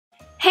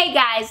Hey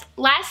guys,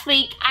 last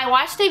week I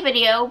watched a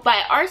video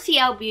by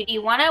Rclbeauty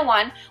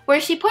 101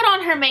 where she put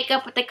on her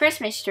makeup with the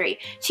Christmas tree.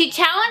 She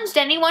challenged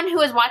anyone who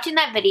was watching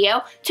that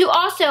video to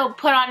also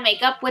put on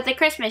makeup with a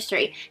Christmas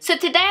tree. So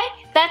today,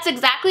 that's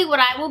exactly what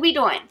I will be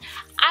doing.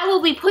 I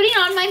will be putting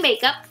on my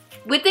makeup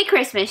with a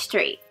Christmas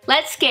tree.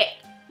 Let's get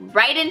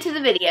right into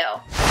the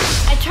video.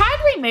 I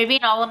tried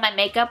removing all of my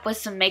makeup with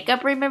some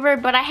makeup remover,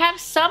 but I have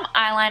some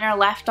eyeliner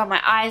left on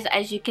my eyes,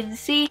 as you can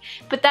see,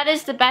 but that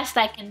is the best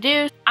I can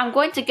do. I'm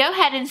going to go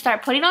ahead and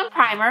start putting on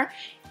primer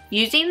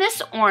using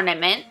this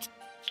ornament.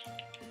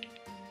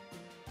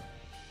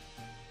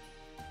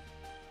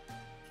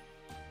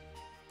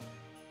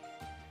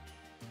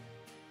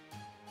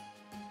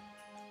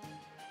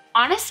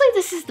 Honestly,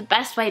 this is the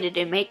best way to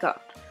do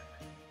makeup.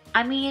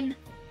 I mean,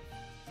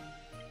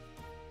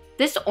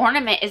 this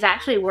ornament is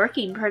actually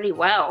working pretty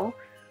well.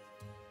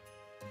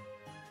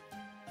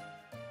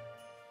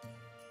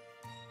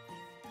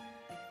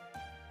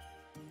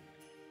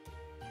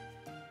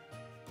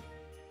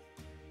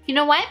 You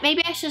know what?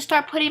 Maybe I should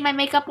start putting my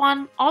makeup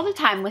on all the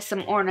time with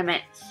some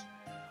ornaments.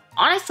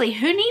 Honestly,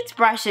 who needs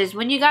brushes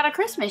when you got a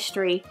Christmas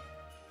tree?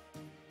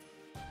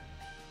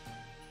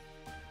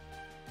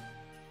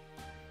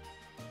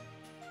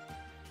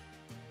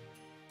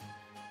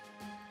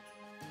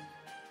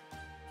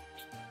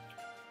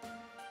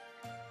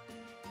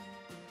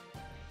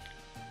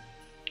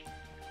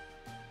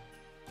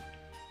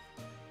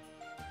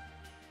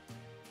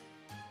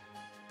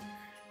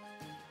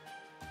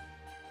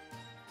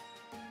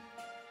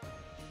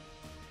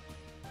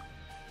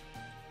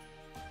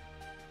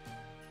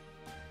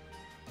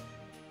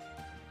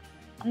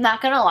 I'm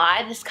not gonna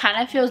lie, this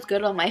kind of feels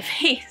good on my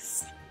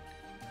face.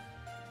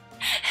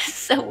 It's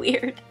so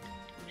weird.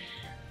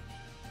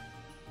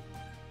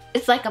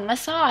 It's like a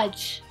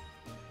massage.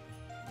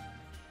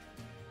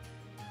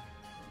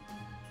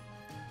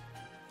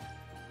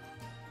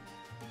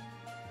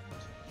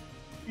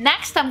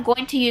 Next, I'm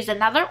going to use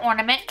another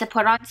ornament to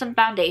put on some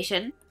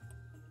foundation.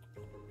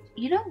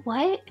 You know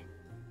what?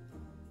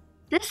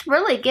 This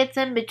really gets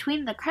in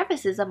between the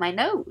crevices of my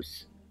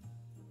nose.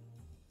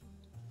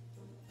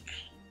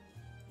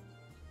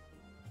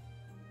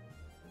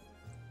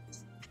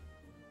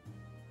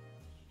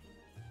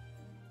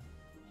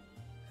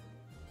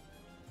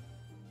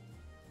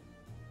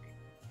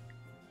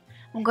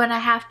 I'm gonna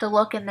have to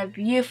look in the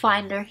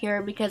viewfinder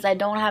here because I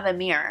don't have a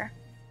mirror.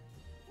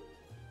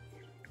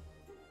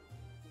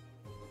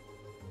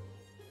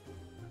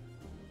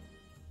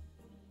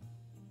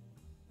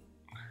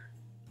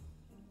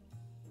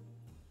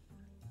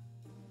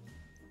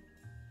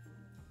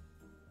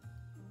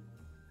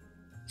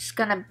 Just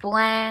gonna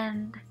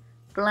blend,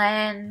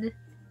 blend,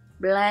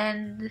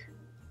 blend,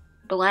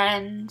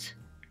 blend,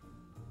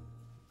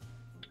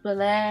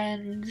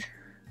 blend,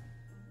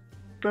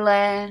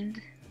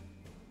 blend.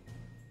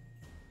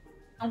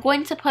 I'm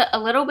going to put a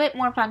little bit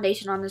more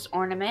foundation on this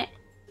ornament.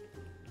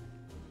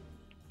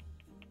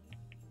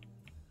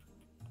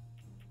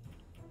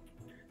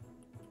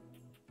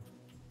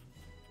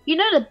 You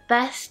know, the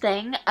best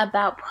thing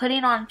about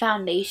putting on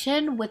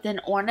foundation with an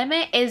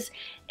ornament is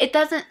it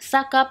doesn't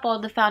suck up all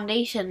the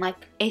foundation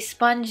like a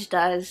sponge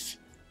does.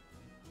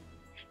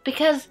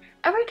 Because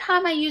every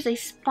time I use a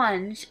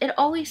sponge, it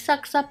always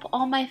sucks up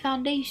all my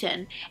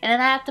foundation, and then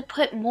I have to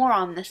put more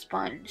on the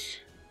sponge.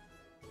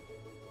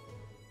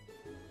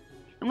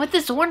 And with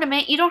this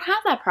ornament, you don't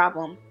have that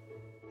problem.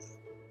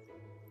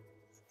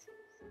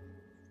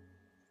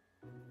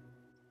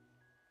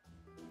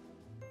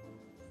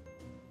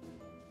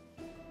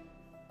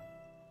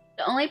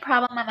 The only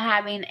problem I'm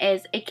having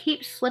is it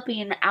keeps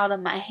slipping out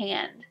of my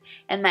hand,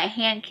 and my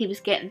hand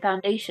keeps getting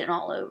foundation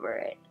all over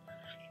it.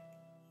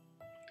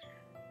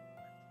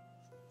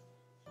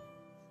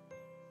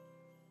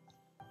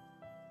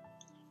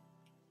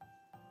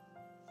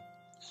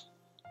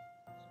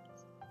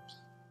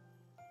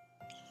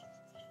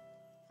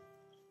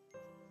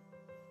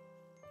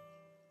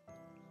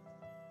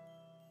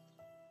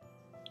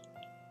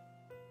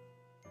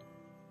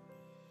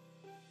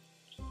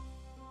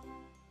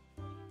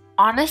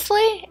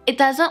 Honestly, it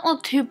doesn't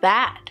look too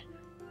bad.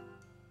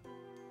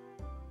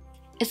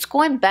 It's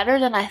going better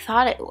than I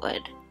thought it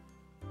would.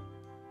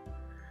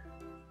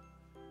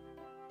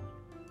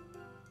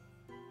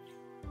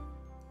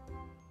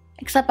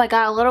 Except I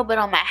got a little bit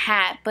on my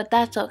hat, but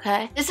that's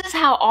okay. This is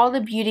how all the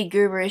beauty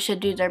gurus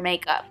should do their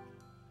makeup.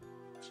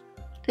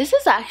 This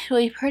is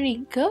actually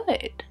pretty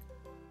good.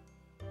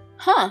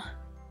 Huh.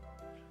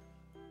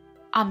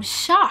 I'm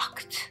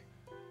shocked.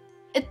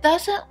 It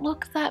doesn't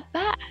look that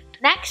bad.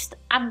 Next,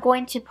 I'm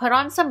going to put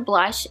on some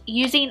blush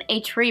using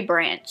a tree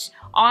branch.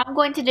 All I'm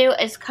going to do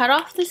is cut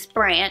off this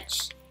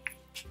branch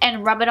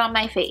and rub it on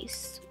my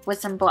face with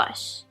some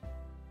blush.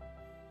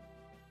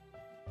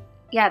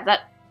 Yeah,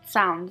 that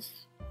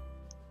sounds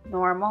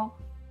normal.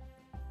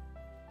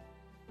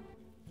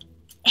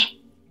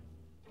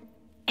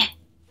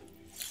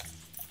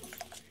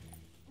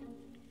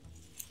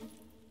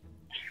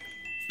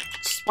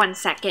 Just 1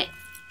 second.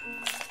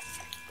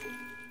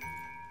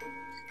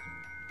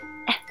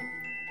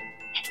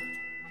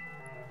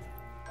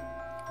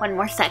 One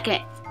more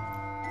second.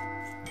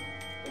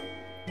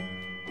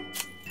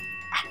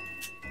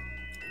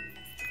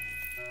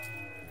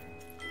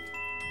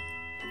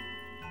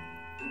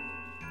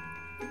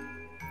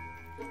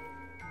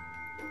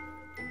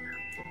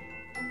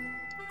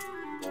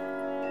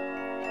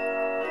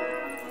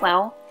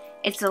 Well,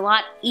 it's a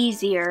lot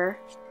easier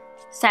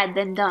said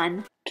than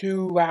done.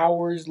 2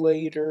 hours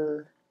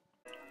later.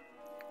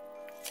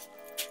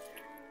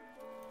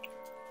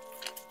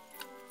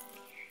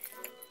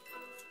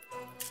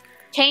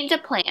 Change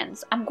of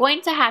plans. I'm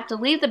going to have to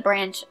leave the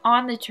branch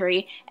on the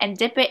tree and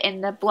dip it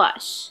in the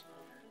blush.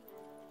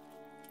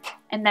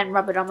 And then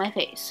rub it on my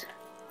face.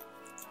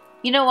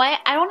 You know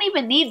what? I don't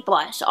even need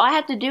blush. All I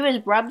have to do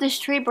is rub this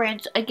tree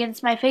branch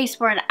against my face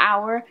for an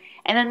hour,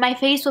 and then my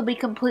face will be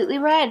completely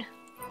red.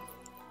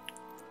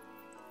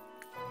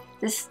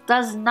 This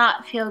does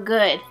not feel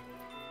good.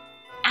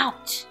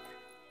 Ouch.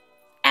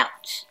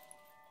 Ouch.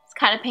 It's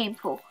kind of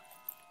painful.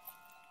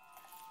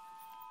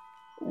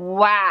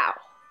 Wow.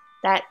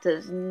 That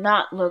does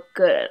not look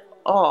good at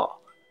all.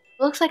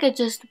 It looks like I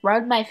just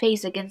rubbed my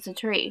face against a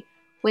tree,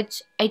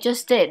 which I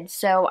just did,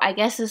 so I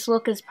guess this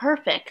look is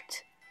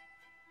perfect.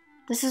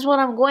 This is what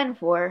I'm going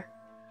for.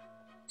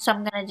 So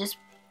I'm gonna just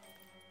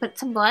put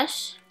some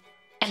blush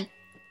and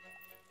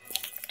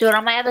do it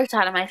on my other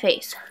side of my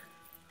face.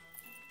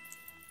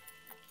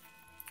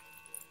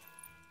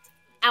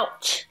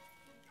 Ouch.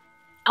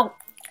 Ow.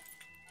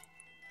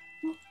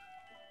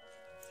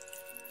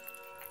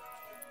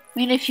 I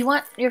mean, if you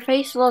want your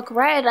face to look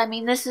red, I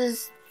mean, this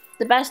is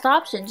the best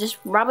option. Just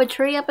rub a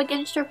tree up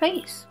against your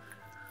face.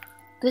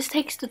 This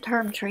takes the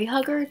term tree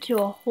hugger to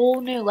a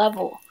whole new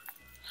level.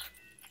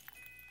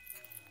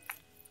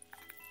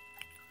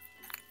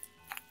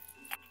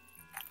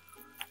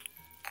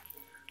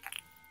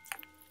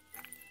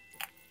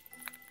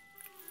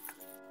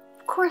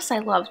 Of course I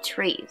love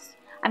trees.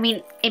 I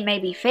mean, it may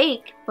be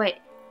fake, but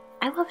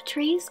I love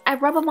trees. I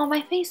rub them on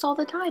my face all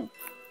the time.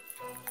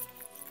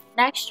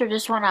 Next, you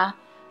just want to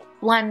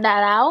blend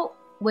that out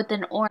with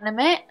an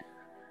ornament.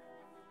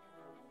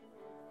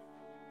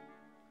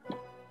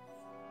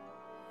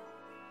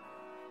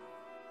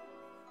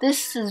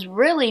 This is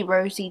really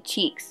rosy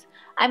cheeks.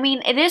 I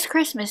mean, it is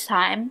Christmas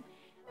time,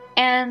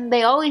 and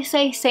they always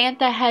say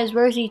Santa has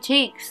rosy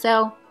cheeks,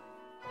 so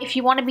if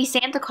you want to be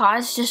Santa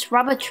Claus, just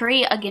rub a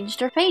tree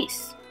against your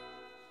face.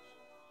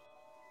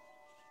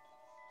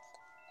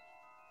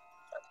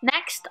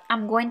 Next,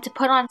 I'm going to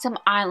put on some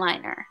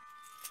eyeliner.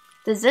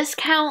 Does this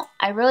count?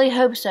 I really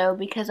hope so,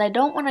 because I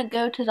don't want to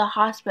go to the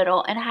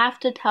hospital and have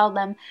to tell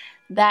them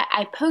that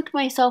I poked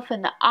myself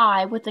in the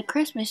eye with a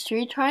Christmas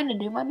tree trying to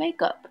do my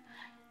makeup.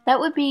 That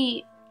would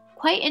be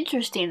quite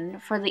interesting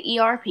for the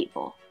ER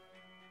people.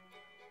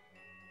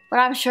 But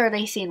I'm sure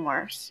they've seen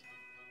worse.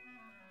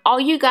 All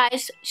you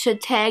guys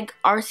should tag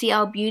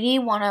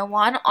Rclbeauty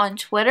 101 on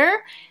Twitter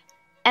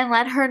and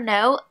let her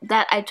know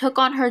that I took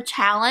on her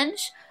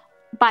challenge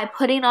by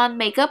putting on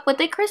makeup with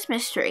a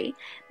Christmas tree.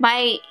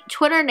 My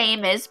Twitter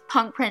name is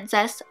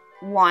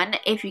punkprincess1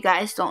 if you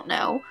guys don't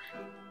know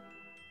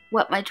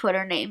what my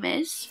Twitter name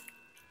is.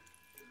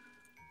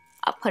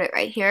 I'll put it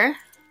right here.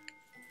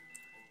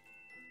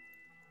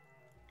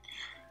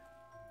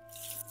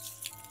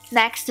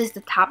 Next is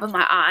the top of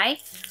my eye.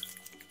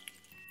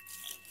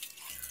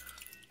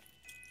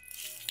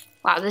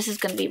 Wow, this is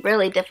going to be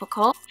really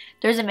difficult.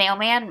 There's a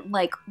mailman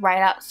like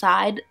right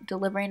outside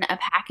delivering a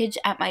package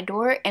at my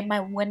door, and my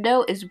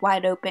window is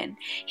wide open.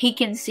 He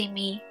can see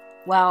me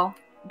while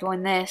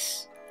doing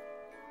this.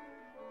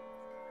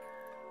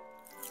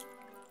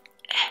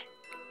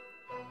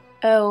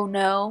 Oh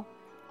no,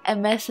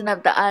 I'm messing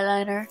up the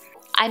eyeliner.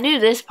 I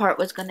knew this part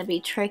was going to be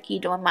tricky,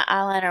 doing my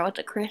eyeliner with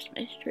a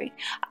Christmas tree.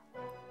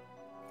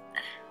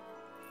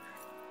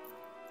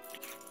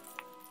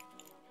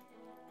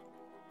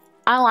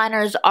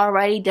 Eyeliner is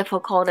already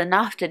difficult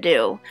enough to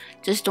do.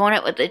 Just doing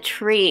it with a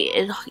tree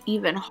is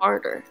even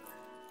harder.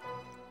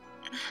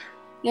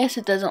 Yes,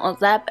 it doesn't look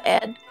that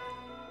bad.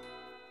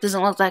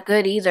 Doesn't look that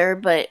good either,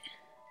 but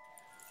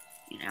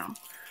you know.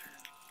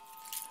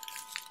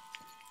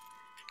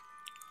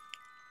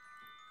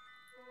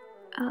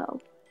 Oh.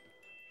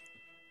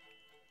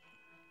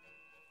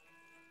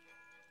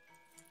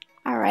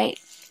 Alright.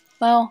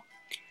 Well.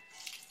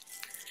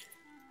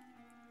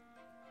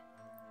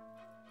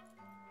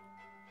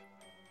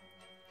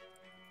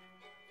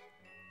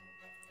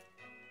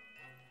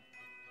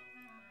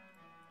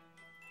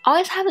 I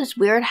always have this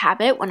weird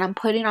habit when I'm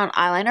putting on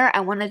eyeliner,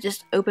 I want to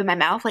just open my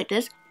mouth like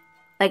this,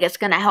 like it's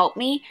gonna help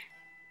me,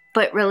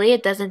 but really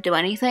it doesn't do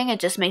anything, it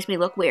just makes me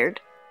look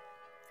weird.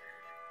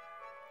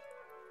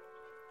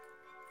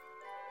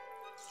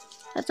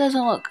 That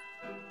doesn't look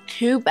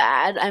too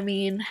bad. I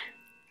mean,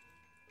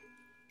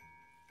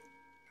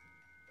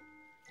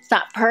 it's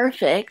not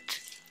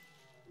perfect,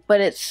 but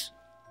it's,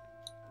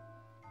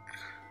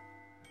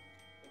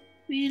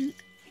 I mean,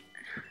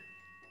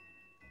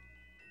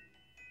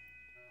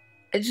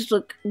 I just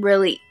look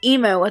really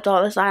emo with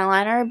all this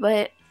eyeliner,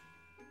 but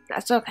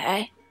that's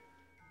okay.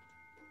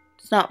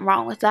 There's nothing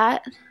wrong with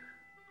that.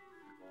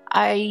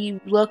 I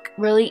look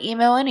really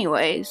emo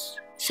anyways.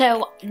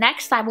 So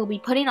next I will be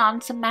putting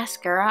on some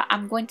mascara.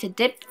 I'm going to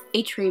dip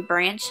a tree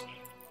branch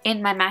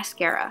in my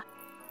mascara.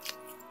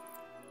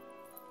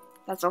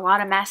 That's a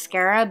lot of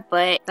mascara,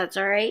 but that's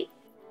alright.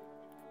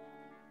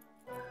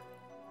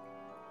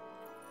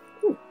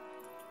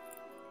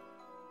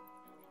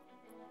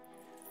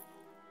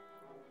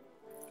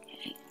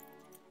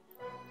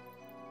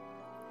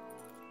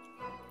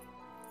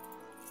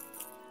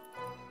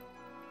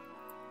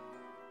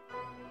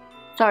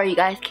 Sorry you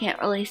guys can't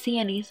really see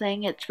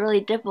anything. It's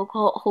really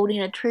difficult holding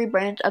a tree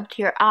branch up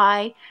to your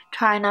eye.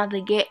 Try not to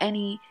get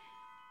anything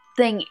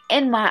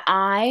in my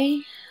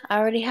eye. I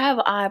already have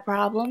eye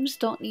problems.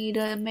 Don't need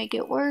to make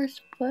it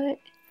worse, but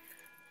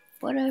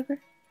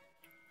whatever.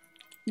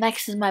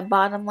 Next is my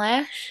bottom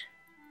lash.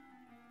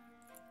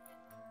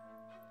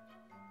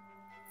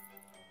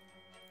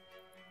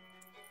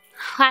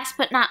 Last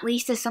but not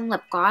least is some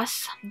lip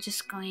gloss. I'm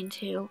just going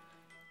to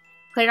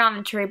put it on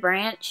a tree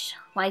branch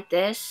like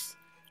this.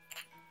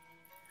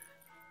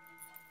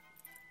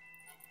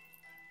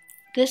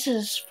 This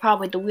is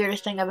probably the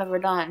weirdest thing I've ever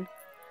done.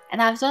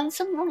 And I've done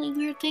some really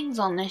weird things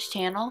on this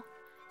channel.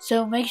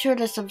 So make sure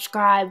to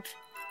subscribe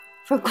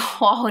for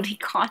quality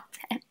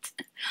content.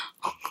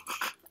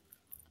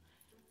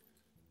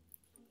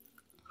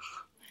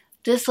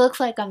 This looks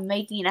like I'm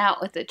making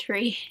out with a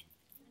tree.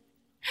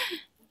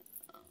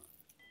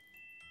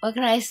 What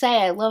can I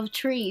say? I love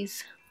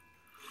trees.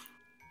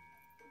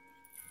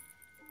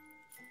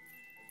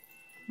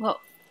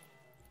 Well,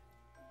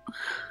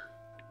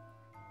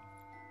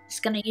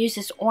 just gonna use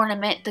this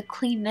ornament to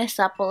clean this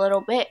up a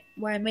little bit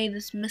where I made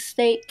this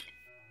mistake.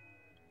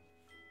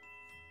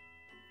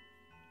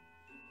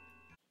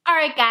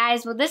 Alright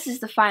guys, well this is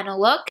the final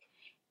look.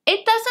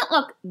 It doesn't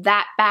look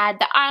that bad.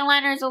 The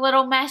eyeliner's a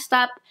little messed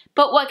up,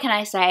 but what can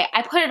I say?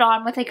 I put it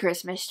on with a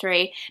Christmas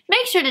tree.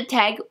 Make sure to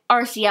tag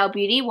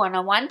Rclbeauty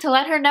 101 to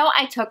let her know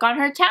I took on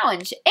her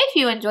challenge. If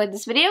you enjoyed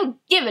this video,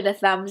 give it a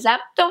thumbs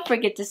up. Don't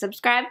forget to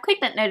subscribe.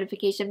 Click that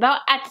notification bell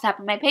at the top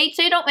of my page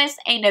so you don't miss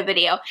a new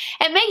video.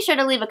 And make sure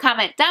to leave a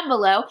comment down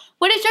below.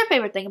 What is your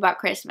favorite thing about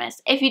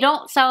Christmas? If you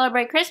don't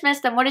celebrate Christmas,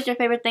 then what is your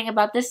favorite thing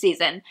about this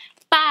season?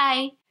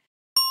 Bye!